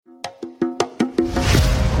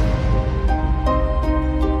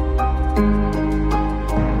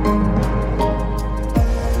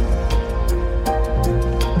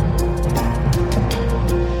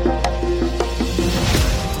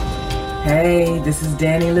Hey, this is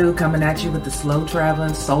Danny Lou coming at you with the Slow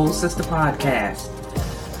Traveling Soul Sister podcast.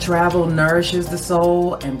 Travel nourishes the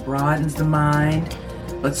soul and broadens the mind,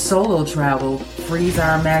 but solo travel frees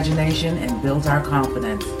our imagination and builds our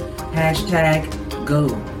confidence. Hashtag go,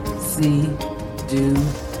 see, do,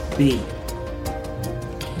 be.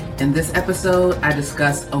 In this episode, I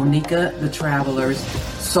discuss Onika the Traveler's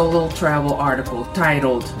solo travel article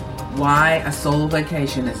titled, Why a Solo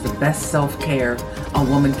Vacation is the Best Self-Care a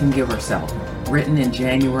Woman Can Give Herself, written in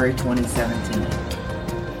January 2017.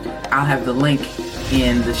 I'll have the link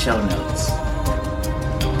in the show notes.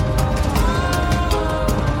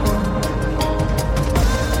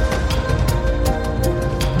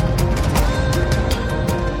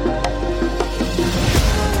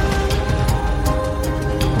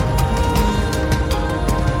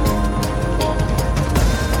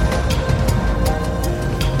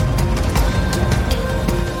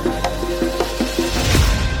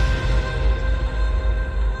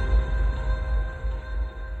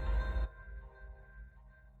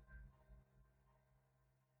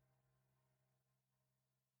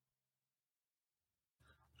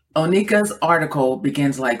 Onika's article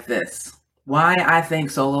begins like this: Why I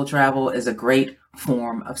think solo travel is a great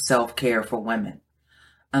form of self-care for women.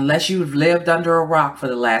 Unless you've lived under a rock for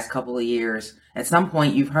the last couple of years, at some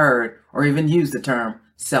point you've heard or even used the term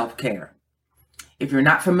self-care. If you're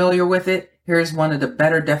not familiar with it, here's one of the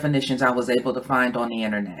better definitions I was able to find on the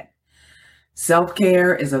internet.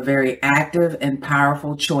 Self-care is a very active and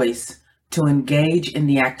powerful choice to engage in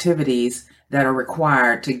the activities that are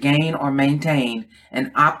required to gain or maintain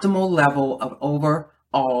an optimal level of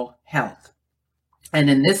overall health. And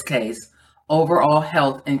in this case, overall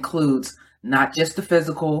health includes not just the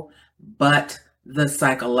physical, but the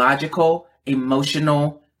psychological,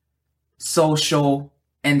 emotional, social,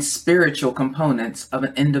 and spiritual components of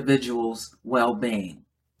an individual's well-being.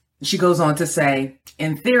 She goes on to say,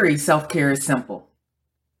 in theory, self-care is simple.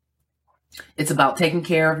 It's about taking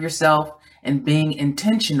care of yourself and being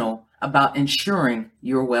intentional about ensuring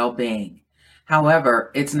your well-being. However,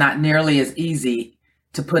 it's not nearly as easy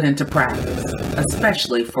to put into practice,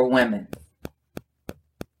 especially for women.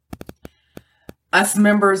 Us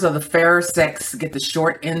members of the fairer sex get the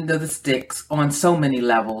short end of the sticks on so many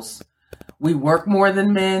levels. We work more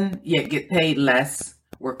than men, yet get paid less.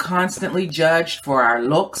 We're constantly judged for our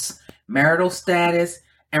looks, marital status,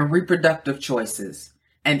 and reproductive choices.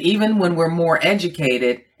 And even when we're more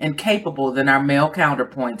educated and capable than our male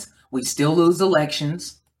counterpoints, we still lose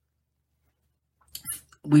elections,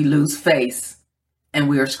 we lose face, and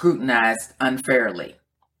we are scrutinized unfairly.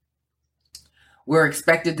 We're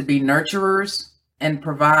expected to be nurturers and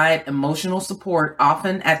provide emotional support,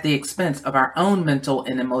 often at the expense of our own mental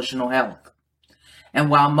and emotional health. And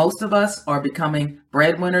while most of us are becoming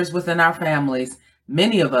breadwinners within our families,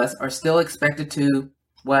 many of us are still expected to,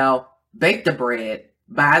 bake the bread,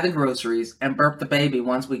 buy the groceries, and burp the baby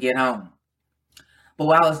once we get home. But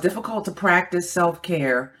while it's difficult to practice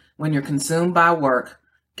self-care when you're consumed by work,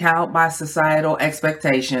 cowed by societal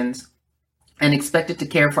expectations, and expected to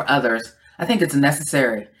care for others, I think it's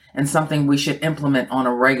necessary and something we should implement on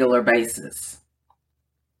a regular basis.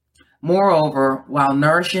 Moreover, while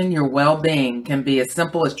nourishing your well-being can be as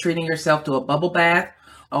simple as treating yourself to a bubble bath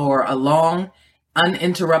or a long,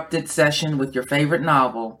 uninterrupted session with your favorite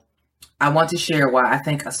novel, I want to share why I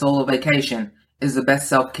think a solo vacation is the best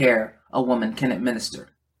self-care a woman can administer.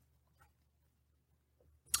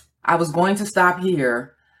 I was going to stop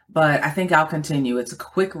here, but I think I'll continue. It's a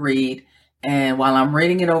quick read, and while I'm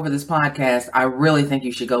reading it over this podcast, I really think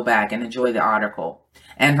you should go back and enjoy the article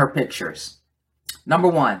and her pictures. Number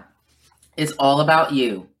one, it's all about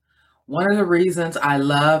you. One of the reasons I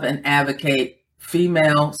love and advocate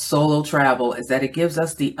female solo travel is that it gives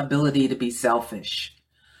us the ability to be selfish.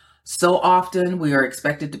 So often we are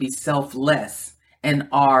expected to be selfless and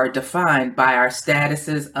are defined by our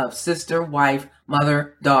statuses of sister, wife,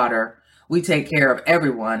 mother, daughter. We take care of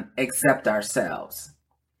everyone except ourselves.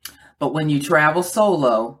 But when you travel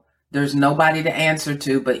solo, there's nobody to answer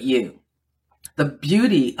to but you. The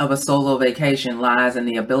beauty of a solo vacation lies in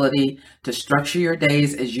the ability to structure your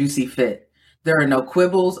days as you see fit. There are no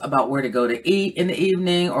quibbles about where to go to eat in the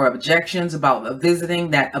evening or objections about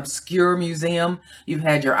visiting that obscure museum you've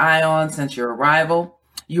had your eye on since your arrival.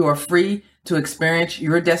 You are free to experience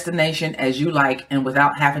your destination as you like and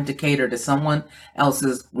without having to cater to someone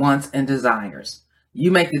else's wants and desires. You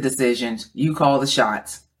make the decisions, you call the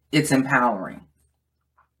shots. It's empowering.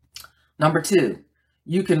 Number two,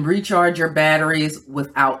 you can recharge your batteries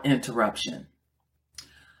without interruption.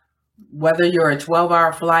 Whether you're a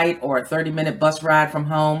 12-hour flight or a 30-minute bus ride from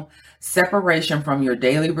home, separation from your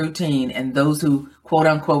daily routine and those who quote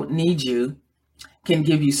unquote need you can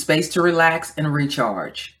give you space to relax and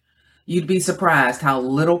recharge. You'd be surprised how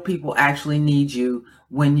little people actually need you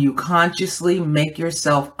when you consciously make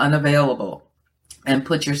yourself unavailable and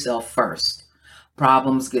put yourself first.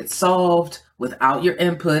 Problems get solved without your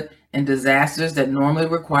input, and disasters that normally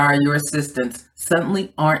require your assistance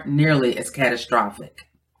suddenly aren't nearly as catastrophic.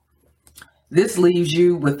 This leaves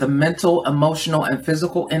you with the mental, emotional, and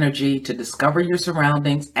physical energy to discover your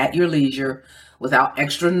surroundings at your leisure without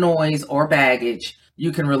extra noise or baggage.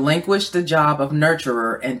 You can relinquish the job of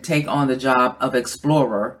nurturer and take on the job of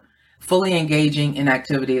explorer, fully engaging in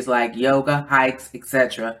activities like yoga, hikes,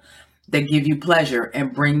 etc., that give you pleasure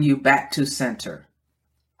and bring you back to center.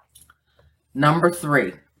 Number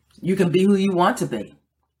 3, you can be who you want to be.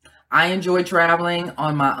 I enjoy traveling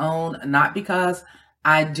on my own, not because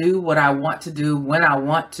I do what I want to do when I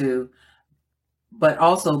want to, but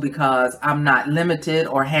also because I'm not limited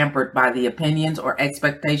or hampered by the opinions or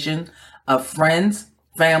expectations of friends,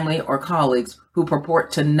 family, or colleagues who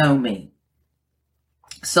purport to know me.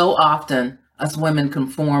 So often, us women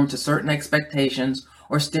conform to certain expectations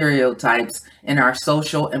or stereotypes in our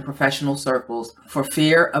social and professional circles for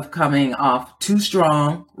fear of coming off too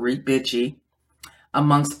strong, read bitchy,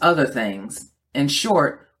 amongst other things. In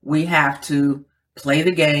short, we have to play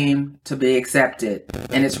the game to be accepted,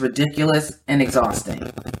 and it's ridiculous and exhausting.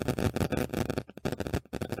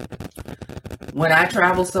 When I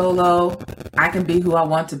travel solo, I can be who I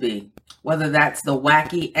want to be, whether that's the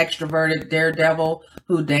wacky, extroverted daredevil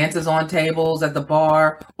who dances on tables at the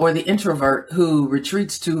bar, or the introvert who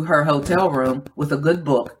retreats to her hotel room with a good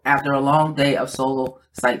book after a long day of solo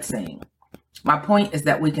sightseeing. My point is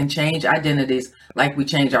that we can change identities like we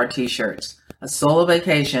change our t-shirts. A solo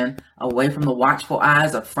vacation, away from the watchful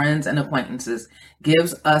eyes of friends and acquaintances,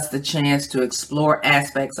 gives us the chance to explore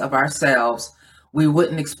aspects of ourselves we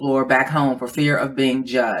wouldn't explore back home for fear of being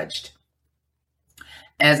judged.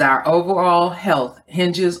 As our overall health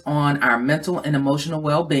hinges on our mental and emotional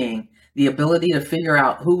well-being, the ability to figure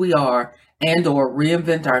out who we are and or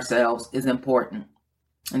reinvent ourselves is important.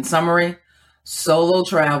 In summary, solo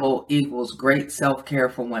travel equals great self-care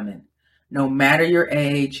for women. No matter your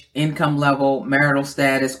age, income level, marital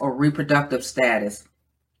status, or reproductive status,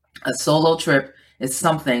 a solo trip is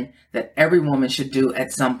something that every woman should do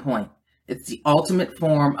at some point. It's the ultimate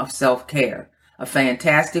form of self-care, a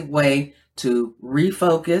fantastic way to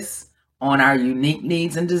refocus on our unique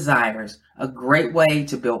needs and desires, a great way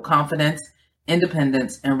to build confidence,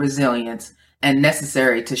 independence, and resilience, and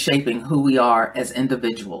necessary to shaping who we are as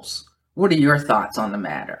individuals. What are your thoughts on the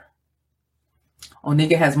matter?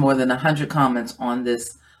 Onika has more than 100 comments on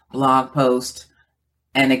this blog post.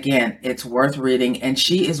 And again, it's worth reading, and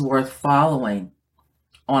she is worth following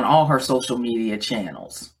on all her social media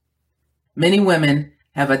channels. Many women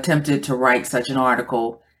have attempted to write such an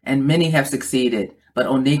article, and many have succeeded, but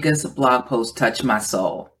Onika's blog post touched my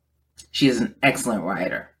soul. She is an excellent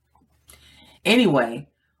writer. Anyway,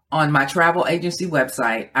 on my travel agency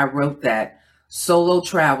website, I wrote that solo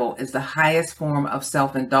travel is the highest form of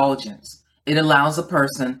self-indulgence. It allows a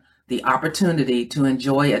person the opportunity to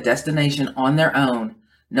enjoy a destination on their own,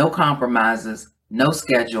 no compromises, no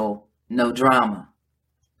schedule, no drama.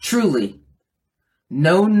 Truly,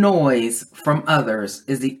 no noise from others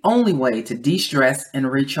is the only way to de-stress and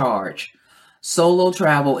recharge. Solo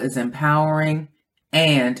travel is empowering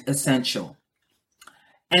and essential.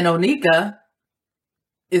 And Onika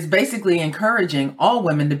is basically encouraging all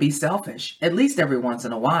women to be selfish, at least every once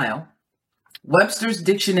in a while. Webster's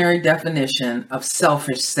dictionary definition of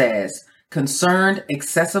selfish says, concerned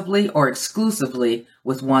excessively or exclusively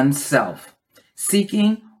with oneself,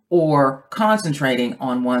 seeking or concentrating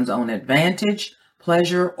on one's own advantage,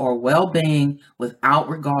 pleasure, or well-being without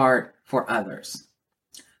regard for others.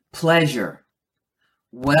 Pleasure,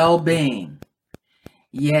 well-being.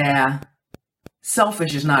 Yeah,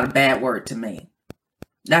 selfish is not a bad word to me.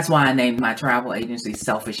 That's why I named my travel agency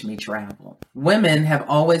Selfish Me Travel. Women have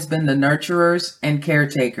always been the nurturers and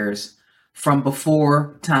caretakers from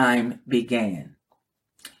before time began.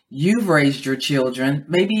 You've raised your children,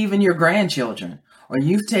 maybe even your grandchildren, or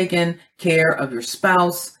you've taken care of your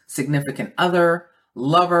spouse, significant other,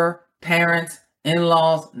 lover, parents,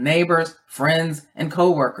 in-laws, neighbors, friends, and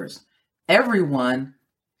co-workers. Everyone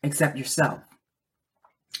except yourself.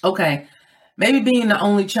 Okay, maybe being the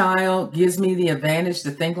only child gives me the advantage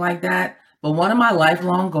to think like that, but one of my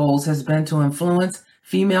lifelong goals has been to influence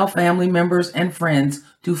female family members and friends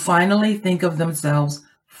to finally think of themselves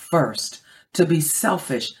first, to be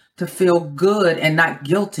selfish, to feel good and not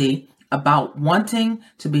guilty about wanting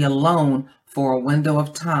to be alone for a window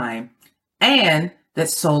of time, and that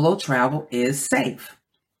solo travel is safe.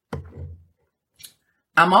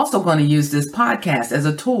 I'm also going to use this podcast as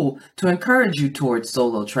a tool to encourage you towards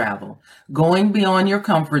solo travel, going beyond your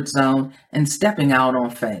comfort zone and stepping out on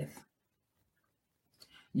faith.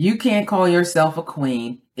 You can't call yourself a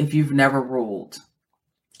queen if you've never ruled.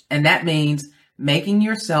 And that means making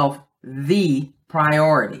yourself the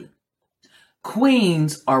priority.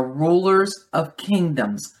 Queens are rulers of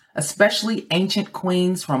kingdoms, especially ancient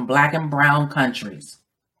queens from Black and brown countries.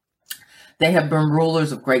 They have been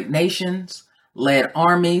rulers of great nations, led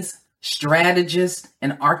armies, strategists,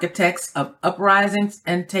 and architects of uprisings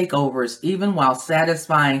and takeovers, even while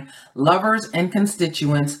satisfying lovers and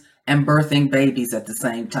constituents and birthing babies at the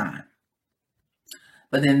same time.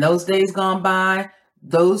 But in those days gone by,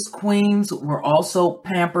 those queens were also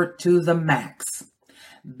pampered to the max,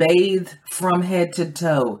 bathed from head to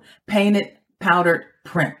toe, painted powdered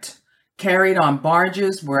print, carried on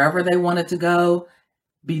barges wherever they wanted to go,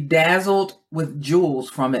 bedazzled with jewels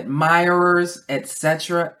from admirers,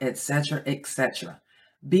 etc., etc., etc.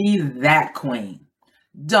 Be that queen.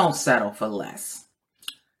 Don't settle for less.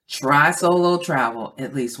 Try solo travel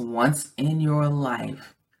at least once in your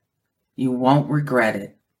life. You won't regret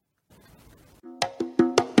it.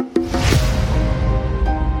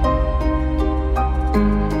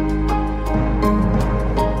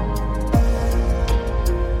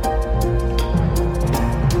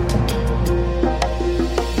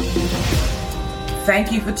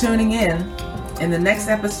 Thank you for tuning in. In the next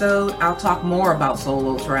episode, I'll talk more about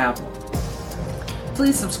solo travel.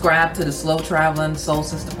 Please subscribe to the Slow Traveling Soul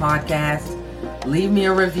Sister podcast. Leave me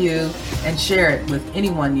a review and share it with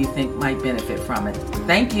anyone you think might benefit from it.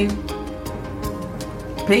 Thank you.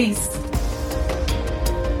 Peace.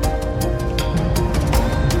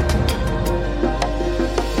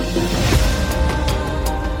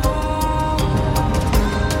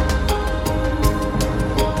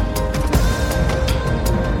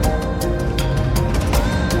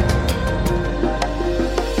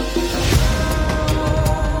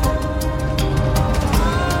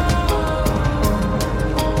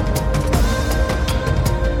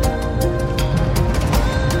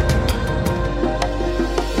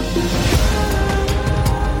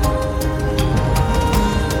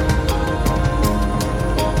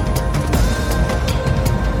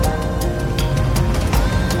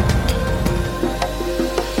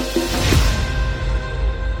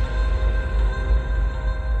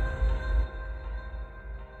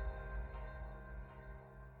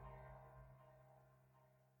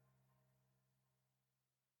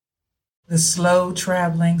 The Slow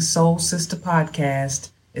Traveling Soul Sister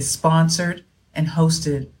podcast is sponsored and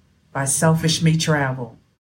hosted by Selfish Me Travel.